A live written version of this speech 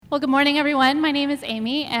Well, good morning, everyone. My name is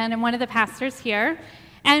Amy, and I'm one of the pastors here.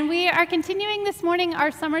 And we are continuing this morning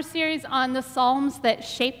our summer series on the Psalms that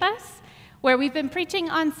shape us, where we've been preaching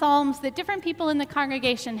on Psalms that different people in the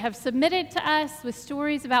congregation have submitted to us with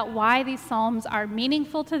stories about why these Psalms are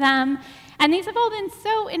meaningful to them. And these have all been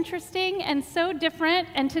so interesting and so different,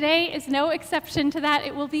 and today is no exception to that.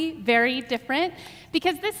 It will be very different,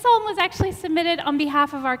 because this Psalm was actually submitted on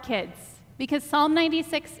behalf of our kids. Because Psalm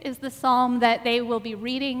 96 is the psalm that they will be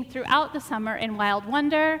reading throughout the summer in Wild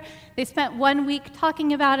Wonder. They spent 1 week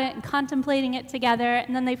talking about it and contemplating it together,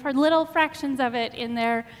 and then they've heard little fractions of it in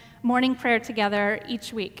their morning prayer together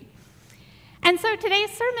each week. And so today's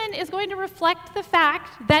sermon is going to reflect the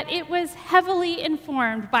fact that it was heavily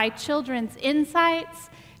informed by children's insights,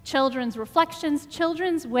 children's reflections,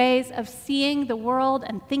 children's ways of seeing the world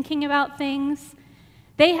and thinking about things.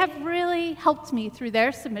 They have really helped me through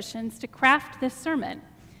their submissions to craft this sermon.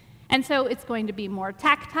 And so it's going to be more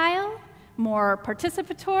tactile, more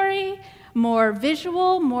participatory, more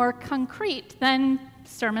visual, more concrete than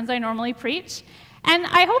sermons I normally preach. And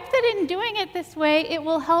I hope that in doing it this way, it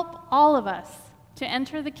will help all of us to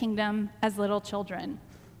enter the kingdom as little children.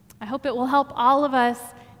 I hope it will help all of us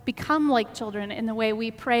become like children in the way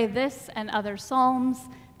we pray this and other psalms,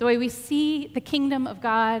 the way we see the kingdom of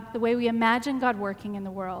God, the way we imagine God working in the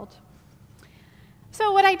world.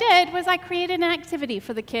 So what I did was I created an activity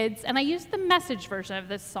for the kids, and I used the Message version of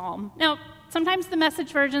this psalm. Now, sometimes the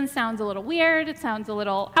Message version sounds a little weird, it sounds a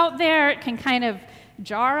little out there, it can kind of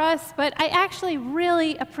jar us, but I actually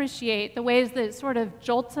really appreciate the ways that it sort of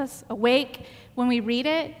jolts us awake when we read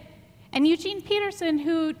it. And Eugene Peterson,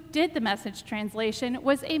 who did the Message translation,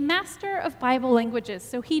 was a master of Bible languages,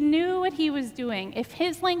 so he knew what he was doing. If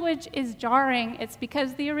his language is jarring, it's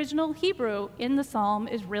because the original Hebrew in the psalm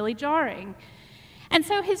is really jarring. And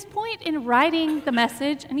so his point in writing the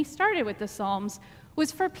Message, and he started with the Psalms,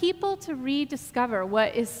 was for people to rediscover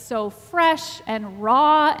what is so fresh and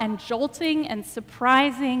raw and jolting and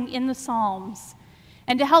surprising in the Psalms,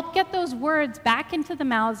 and to help get those words back into the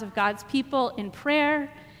mouths of God's people in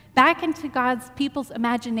prayer, back into God's people's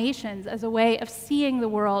imaginations as a way of seeing the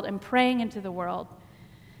world and praying into the world.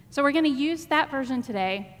 So we're going to use that version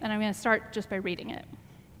today, and I'm going to start just by reading it.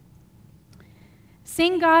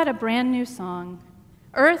 Sing God a brand new song.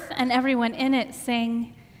 Earth and everyone in it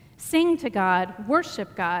sing. Sing to God,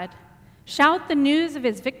 worship God. Shout the news of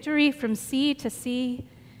his victory from sea to sea.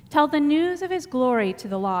 Tell the news of his glory to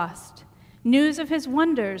the lost. News of his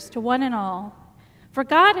wonders to one and all. For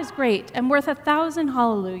God is great and worth 1,000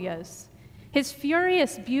 hallelujahs. His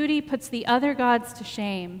furious beauty puts the other gods to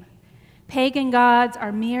shame. Pagan gods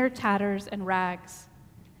are mere tatters and rags.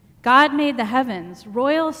 God made the heavens.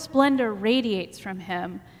 Royal splendor radiates from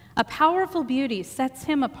him. A powerful beauty sets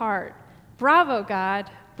him apart. Bravo, God,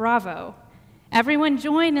 bravo. Everyone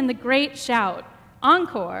join in the great shout.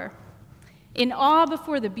 Encore. In awe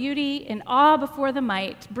before the beauty, in awe before the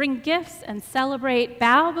might, bring gifts and celebrate,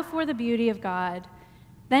 bow before the beauty of God.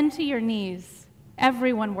 Then to your knees,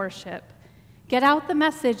 everyone worship. Get out the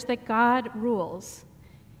message that God rules.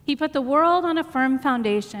 He put the world on a firm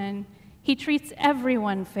foundation. He treats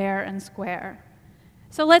everyone fair and square.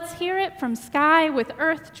 So let's hear it from sky with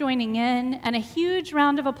earth joining in and a huge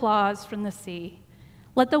round of applause from the sea.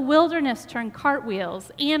 Let the wilderness turn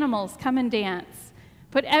cartwheels, animals come and dance.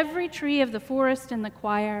 Put every tree of the forest in the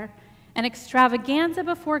choir, an extravaganza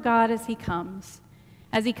before God as he comes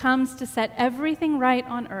to set everything right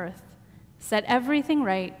on earth, set everything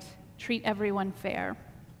right, treat everyone fair.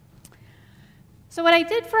 So what I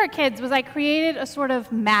did for our kids was I created a sort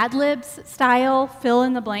of Mad Libs style fill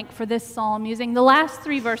in the blank for this psalm using the last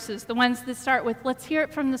three verses, the ones that start with, let's hear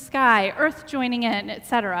it from the sky, earth joining in,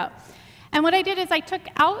 etc. And what I did is I took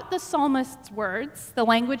out the psalmist's words, the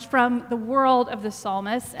language from the world of the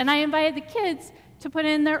psalmist, and I invited the kids to put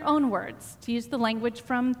in their own words, to use the language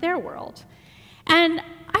from their world. And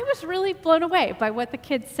I was really blown away by what the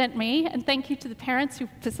kids sent me, and thank you to the parents who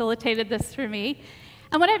facilitated this for me.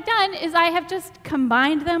 And what I've done is I have just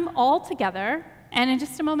combined them all together, and in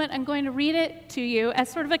just a moment I'm going to read it to you as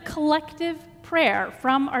sort of a collective prayer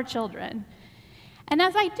from our children. And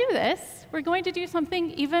as I do this, we're going to do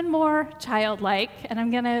something even more childlike, and I'm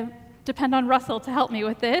going to depend on Russell to help me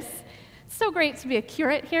with this. It's so great to be a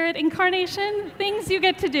curate here at Incarnation, things you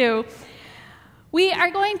get to do. We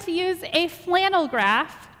are going to use a flannel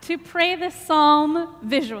graph to pray this psalm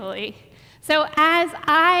visually. So as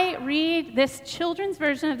I read this children's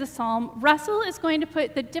version of the psalm, Russell is going to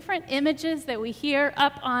put the different images that we hear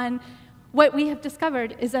up on what we have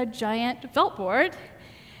discovered is a giant felt board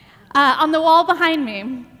on the wall behind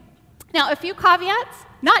me. Now, a few caveats.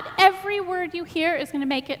 Not every word you hear is going to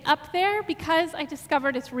make it up there because I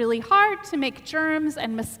discovered it's really hard to make germs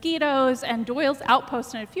and mosquitoes and Doyle's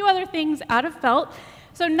Outpost and a few other things out of felt.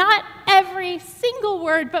 So not every single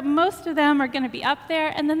word, but most of them are going to be up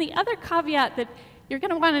there. And then the other caveat that you're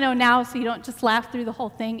going to want to know now so you don't just laugh through the whole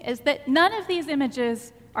thing is that none of these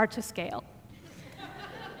images are to scale.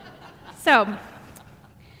 So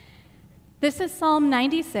this is Psalm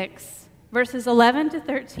 96, verses 11 to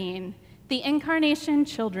 13, the Incarnation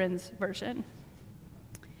Children's Version.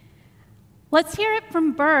 Let's hear it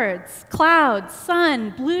from birds, clouds,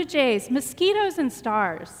 sun, blue jays, mosquitoes, and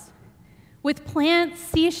stars. With plants,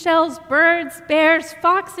 seashells, birds, bears,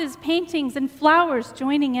 foxes, paintings, and flowers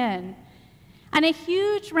joining in. And a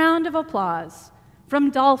huge round of applause from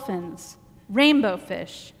dolphins, rainbow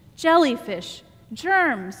fish, jellyfish,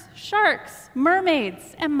 germs, sharks,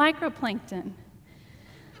 mermaids, and microplankton.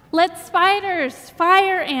 Let spiders,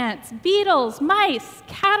 fire ants, beetles, mice,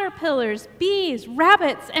 caterpillars, bees,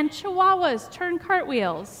 rabbits, and chihuahuas turn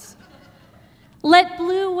cartwheels. Let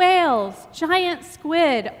blue whales, giant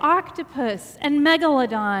squid, octopus, and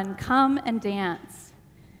megalodon come and dance.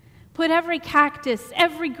 Put every cactus,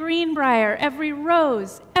 every greenbrier, every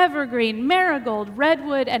rose, evergreen, marigold,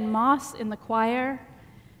 redwood, and moss in the choir.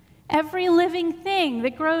 Every living thing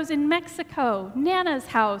that grows in Mexico, Nana's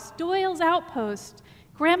house, Doyle's Outpost,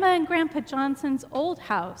 Grandma and Grandpa Johnson's old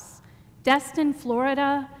house, Destin,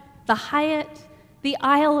 Florida, the Hyatt, the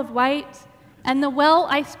Isle of Wight, and the Well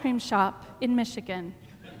ice cream shop in Michigan.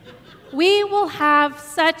 We will have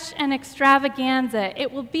such an extravaganza.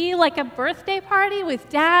 It will be like a birthday party with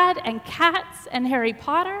Dad and cats and Harry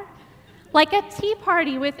Potter, like a tea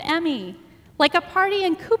party with Emmy, like a party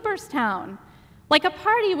in Cooperstown, like a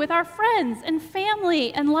party with our friends and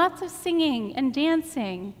family and lots of singing and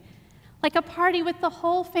dancing, like a party with the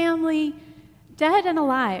whole family, dead and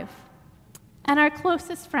alive, and our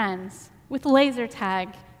closest friends with laser tag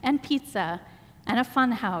and pizza and a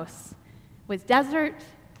fun house with dessert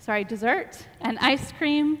and ice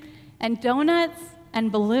cream and donuts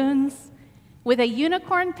and balloons, with a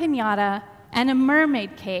unicorn piñata and a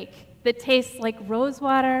mermaid cake that tastes like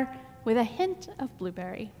rosewater with a hint of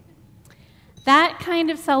blueberry. That kind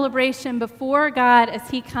of celebration before God as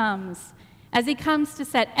he comes to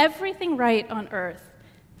set everything right on earth,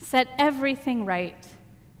 set everything right,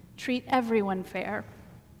 treat everyone fair.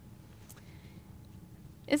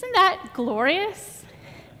 Isn't that glorious?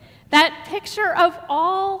 That picture of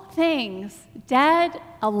all things, dead,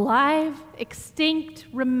 alive, extinct,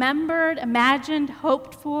 remembered, imagined,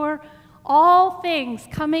 hoped for, all things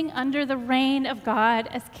coming under the reign of God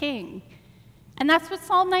as King. And that's what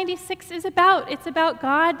Psalm 96 is about. It's about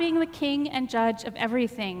God being the king and judge of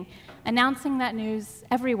everything, announcing that news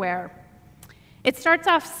everywhere. It starts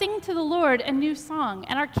off, "Sing to the Lord a new song,"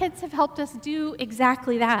 and our kids have helped us do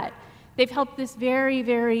exactly that. They've helped this very,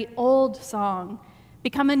 very old song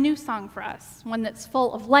become a new song for us, one that's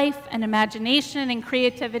full of life and imagination and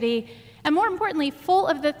creativity, and more importantly, full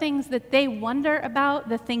of the things that they wonder about,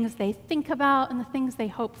 the things they think about, and the things they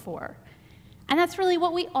hope for. And that's really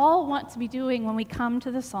what we all want to be doing when we come to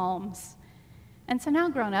the Psalms. And so now,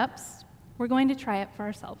 grown-ups, we're going to try it for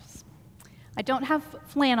ourselves. I don't have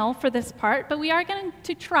flannel for this part, but we are going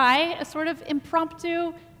to try a sort of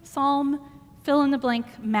impromptu psalm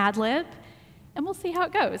fill-in-the-blank Mad Lib, and we'll see how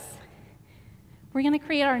it goes. We're going to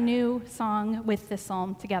create our new song with this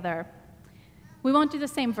psalm together. We won't do the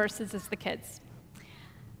same verses as the kids.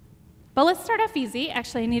 But let's start off easy.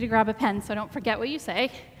 Actually, I need to grab a pen so don't forget what you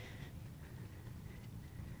say.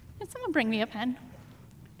 Can someone bring me a pen?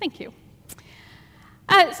 Thank you.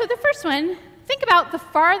 So the first one, think about the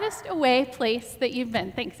farthest away place that you've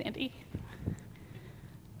been. Thanks, Andy.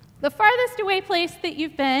 The farthest away place that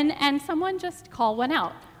you've been, and someone just call one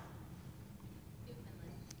out.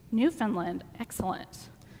 Newfoundland. Excellent.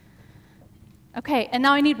 Okay, and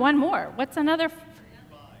now I need one more. What's another?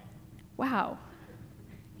 Wow.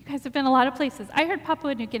 You guys have been a lot of places. I heard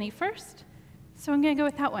Papua New Guinea first, so I'm going to go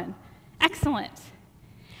with that one. Excellent.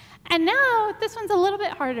 And now, this one's a little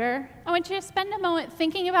bit harder. I want you to spend a moment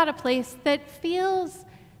thinking about a place that feels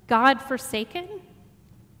God-forsaken,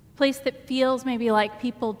 a place that feels maybe like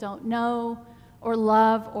people don't know or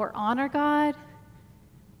love or honor God.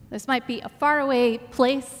 This might be a faraway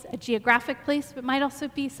place, a geographic place, but it might also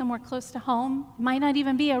be somewhere close to home. It might not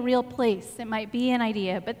even be a real place. It might be an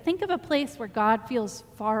idea. But think of a place where God feels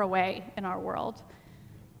far away in our world.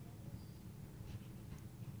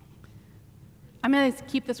 I'm going to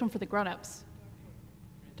keep this one for the grown-ups.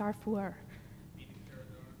 Darfur.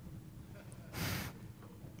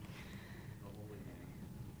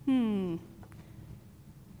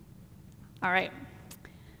 All right.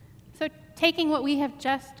 So taking what we have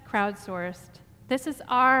just crowdsourced. This is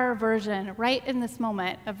our version, right in this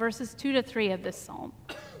moment, of verses 2 to 3 of this psalm.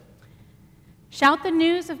 Shout the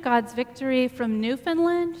news of God's victory from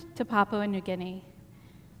Newfoundland to Papua New Guinea.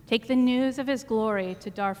 Take the news of his glory to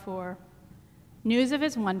Darfur. News of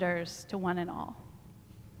his wonders to one and all.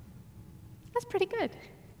 That's pretty good.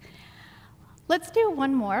 Let's do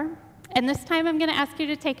one more, and this time I'm going to ask you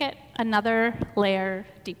to take it another layer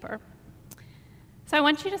deeper. So I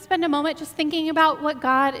want you to spend a moment just thinking about what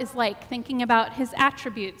God is like, thinking about his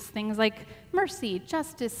attributes, things like mercy,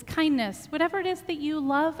 justice, kindness, whatever it is that you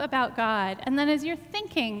love about God. And then as you're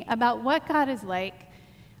thinking about what God is like,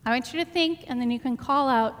 I want you to think, and then you can call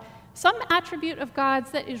out some attribute of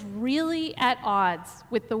God's that is really at odds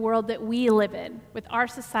with the world that we live in, with our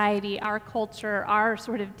society, our culture, our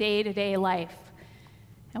sort of day-to-day life.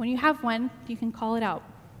 And when you have one, you can call it out.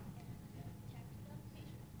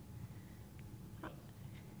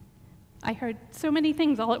 I heard so many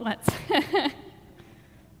things all at once.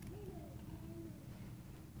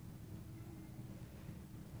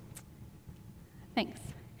 Thanks.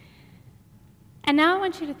 And now I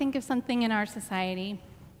want you to think of something in our society.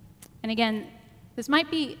 And again, this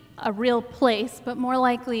might be a real place, but more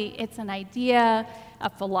likely it's an idea, a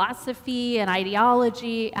philosophy, an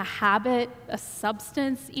ideology, a habit, a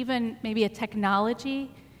substance, even maybe a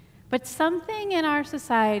technology, but something in our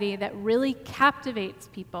society that really captivates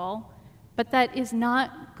people, but that is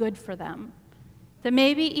not good for them, that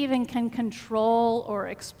maybe even can control or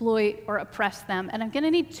exploit or oppress them. And I'm going to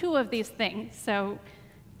need two of these things, so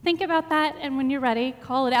think about that, and when you're ready,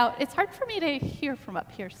 call it out. It's hard for me to hear from up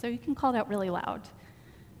here, so you can call it out really loud.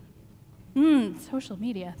 Social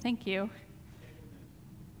media, thank you.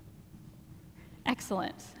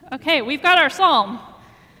 Excellent. Okay, we've got our psalm.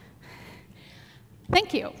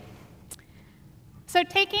 Thank you. So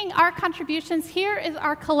taking our contributions, here is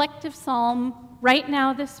our collective psalm right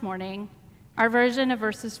now this morning, our version of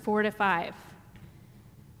verses 4 to 5.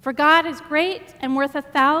 For God is great and worth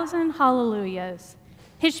 1,000 hallelujahs.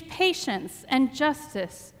 His patience and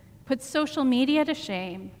justice put social media to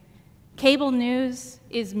shame. Cable news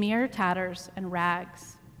is mere tatters and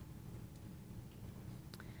rags.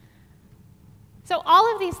 So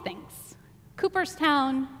all of these things,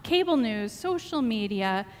 Cooperstown, cable news, social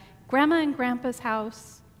media, Grandma and Grandpa's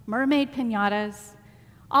house, mermaid piñatas,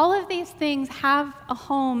 all of these things have a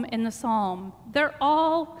home in the psalm. They're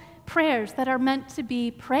all prayers that are meant to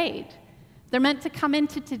be prayed. They're meant to come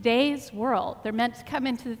into today's world. They're meant to come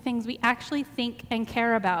into the things we actually think and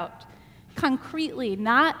care about, concretely,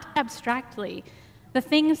 not abstractly, the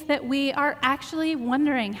things that we are actually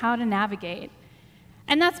wondering how to navigate.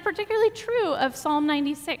 And that's particularly true of Psalm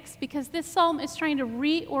 96, because this psalm is trying to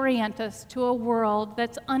reorient us to a world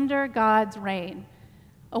that's under God's reign,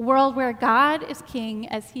 a world where God is king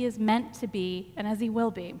as he is meant to be and as he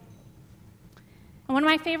will be. And one of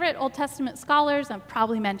my favorite Old Testament scholars, I've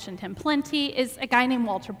probably mentioned him plenty, is a guy named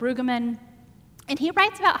Walter Brueggemann. And he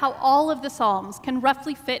writes about how all of the Psalms can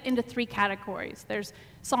roughly fit into three categories. There's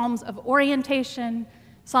Psalms of orientation,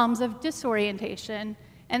 Psalms of disorientation,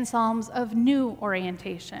 and Psalms of new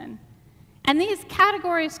orientation. And these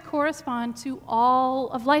categories correspond to all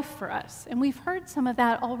of life for us. And we've heard some of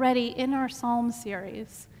that already in our Psalm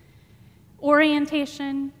series.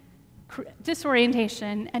 Orientation,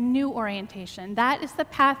 disorientation, and new orientation. That is the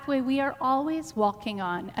pathway we are always walking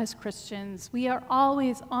on as Christians. We are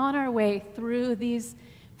always on our way through these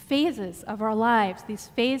phases of our lives, these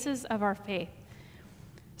phases of our faith.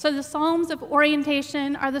 So the Psalms of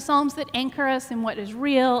orientation are the Psalms that anchor us in what is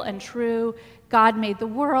real and true. God made the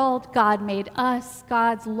world, God made us,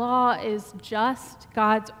 God's law is just,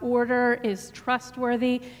 God's order is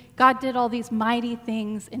trustworthy, God did all these mighty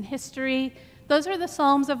things in history. Those are the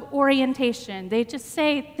Psalms of orientation. They just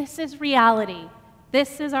say, this is reality.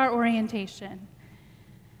 This is our orientation.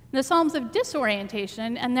 The Psalms of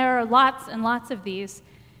disorientation, and there are lots and lots of these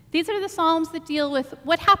are the Psalms that deal with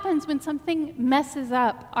what happens when something messes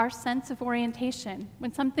up our sense of orientation,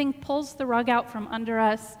 when something pulls the rug out from under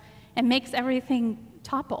us and makes everything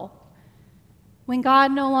topple. When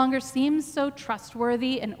God no longer seems so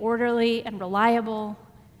trustworthy and orderly and reliable,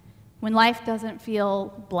 when life doesn't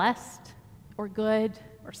feel blessed or good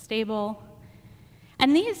or stable.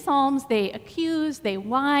 And these Psalms, they accuse, they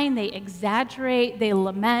whine, they exaggerate, they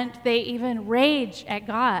lament, they even rage at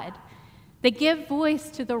God. They give voice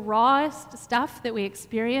to the rawest stuff that we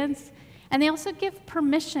experience, and they also give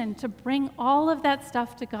permission to bring all of that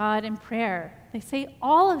stuff to God in prayer. They say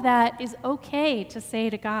all of that is okay to say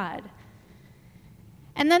to God.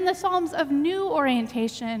 And then the Psalms of new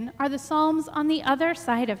orientation are the Psalms on the other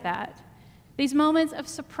side of that. These moments of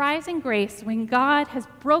surprising grace when God has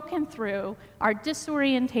broken through our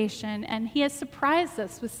disorientation and he has surprised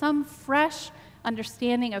us with some fresh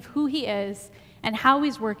understanding of who he is and how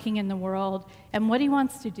he's working in the world and what he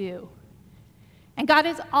wants to do. And God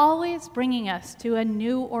is always bringing us to a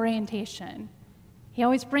new orientation. He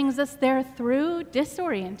always brings us there through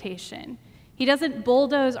disorientation. He doesn't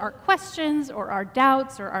bulldoze our questions or our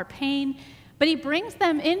doubts or our pain, but he brings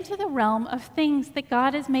them into the realm of things that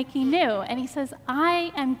God is making new. And he says,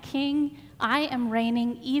 I am king, I am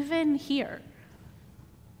reigning even here.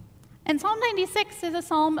 And Psalm 96 is a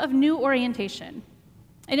psalm of new orientation.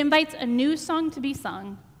 It invites a new song to be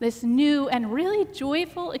sung, this new and really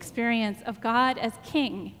joyful experience of God as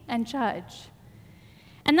king and judge.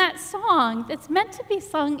 And that song that's meant to be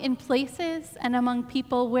sung in places and among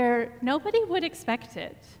people where nobody would expect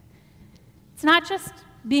it. It's not just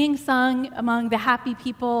being sung among the happy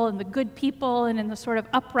people and the good people and in the sort of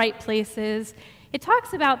upright places. It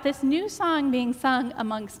talks about this new song being sung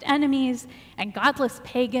amongst enemies and godless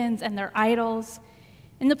pagans and their idols,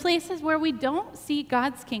 in the places where we don't see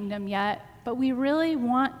God's kingdom yet, but we really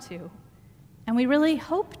want to, and we really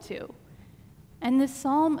hope to. And this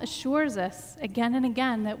psalm assures us again and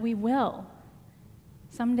again that we will.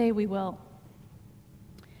 Someday we will.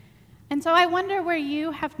 And so I wonder where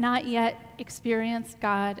you have not yet experienced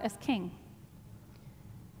God as king,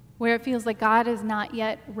 where it feels like God is not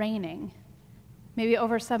yet reigning, maybe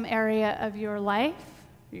over some area of your life,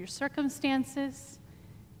 or your circumstances,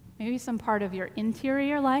 maybe some part of your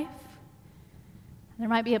interior life. There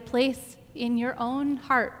might be a place in your own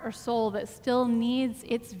heart or soul that still needs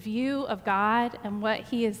its view of God and what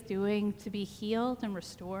he is doing to be healed and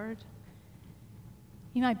restored.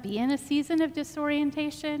 You might be in a season of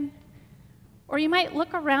disorientation, or you might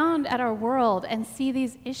look around at our world and see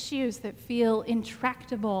these issues that feel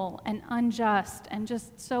intractable and unjust and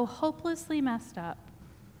just so hopelessly messed up.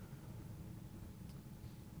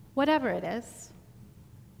 Whatever it is,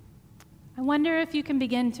 I wonder if you can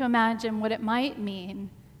begin to imagine what it might mean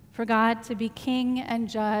for God to be king and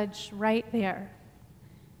judge right there,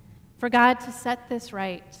 for God to set this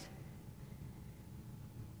right.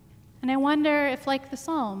 And I wonder if, like the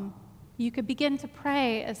psalm, you could begin to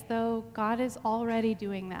pray as though God is already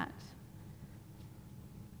doing that.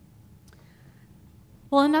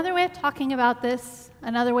 Well, another way of talking about this,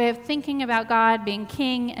 another way of thinking about God being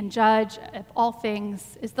king and judge of all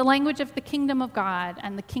things, is the language of the kingdom of God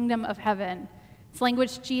and the kingdom of heaven. It's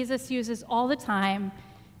language Jesus uses all the time,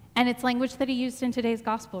 and it's language that he used in today's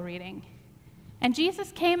gospel reading. And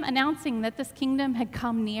Jesus came announcing that this kingdom had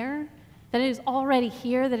come near, that it is already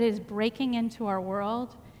here, that it is breaking into our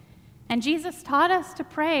world. And Jesus taught us to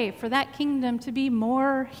pray for that kingdom to be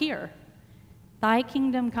more here. Thy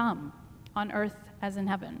kingdom come, on earth as in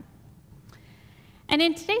heaven. And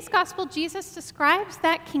in today's gospel, Jesus describes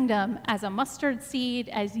that kingdom as a mustard seed,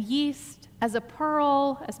 as yeast, as a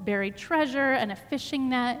pearl, as buried treasure, and a fishing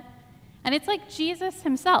net. And it's like Jesus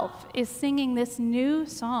himself is singing this new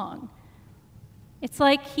song. It's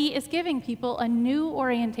like he is giving people a new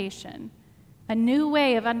orientation, a new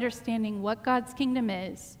way of understanding what God's kingdom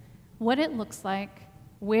is, what it looks like,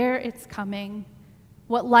 where it's coming,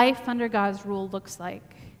 what life under God's rule looks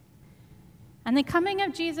like. And the coming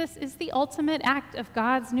of Jesus is the ultimate act of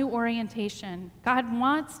God's new orientation. God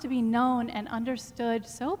wants to be known and understood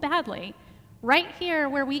so badly, right here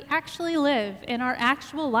where we actually live in our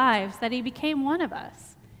actual lives, that he became one of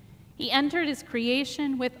us. He entered his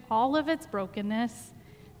creation with all of its brokenness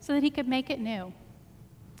so that he could make it new.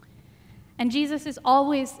 And Jesus is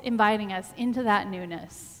always inviting us into that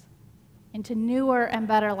newness, into newer and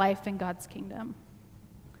better life in God's kingdom.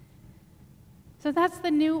 So that's the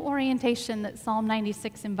new orientation that Psalm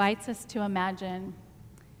 96 invites us to imagine.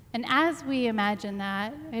 And as we imagine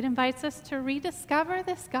that, it invites us to rediscover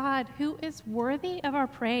this God who is worthy of our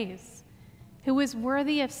praise, who is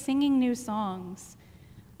worthy of singing new songs,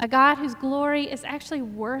 a God whose glory is actually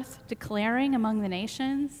worth declaring among the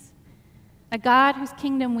nations, a God whose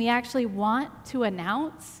kingdom we actually want to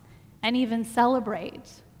announce and even celebrate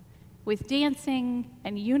with dancing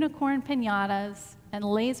and unicorn piñatas and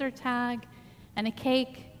laser tag and a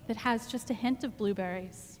cake that has just a hint of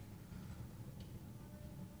blueberries.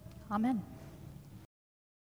 Amen.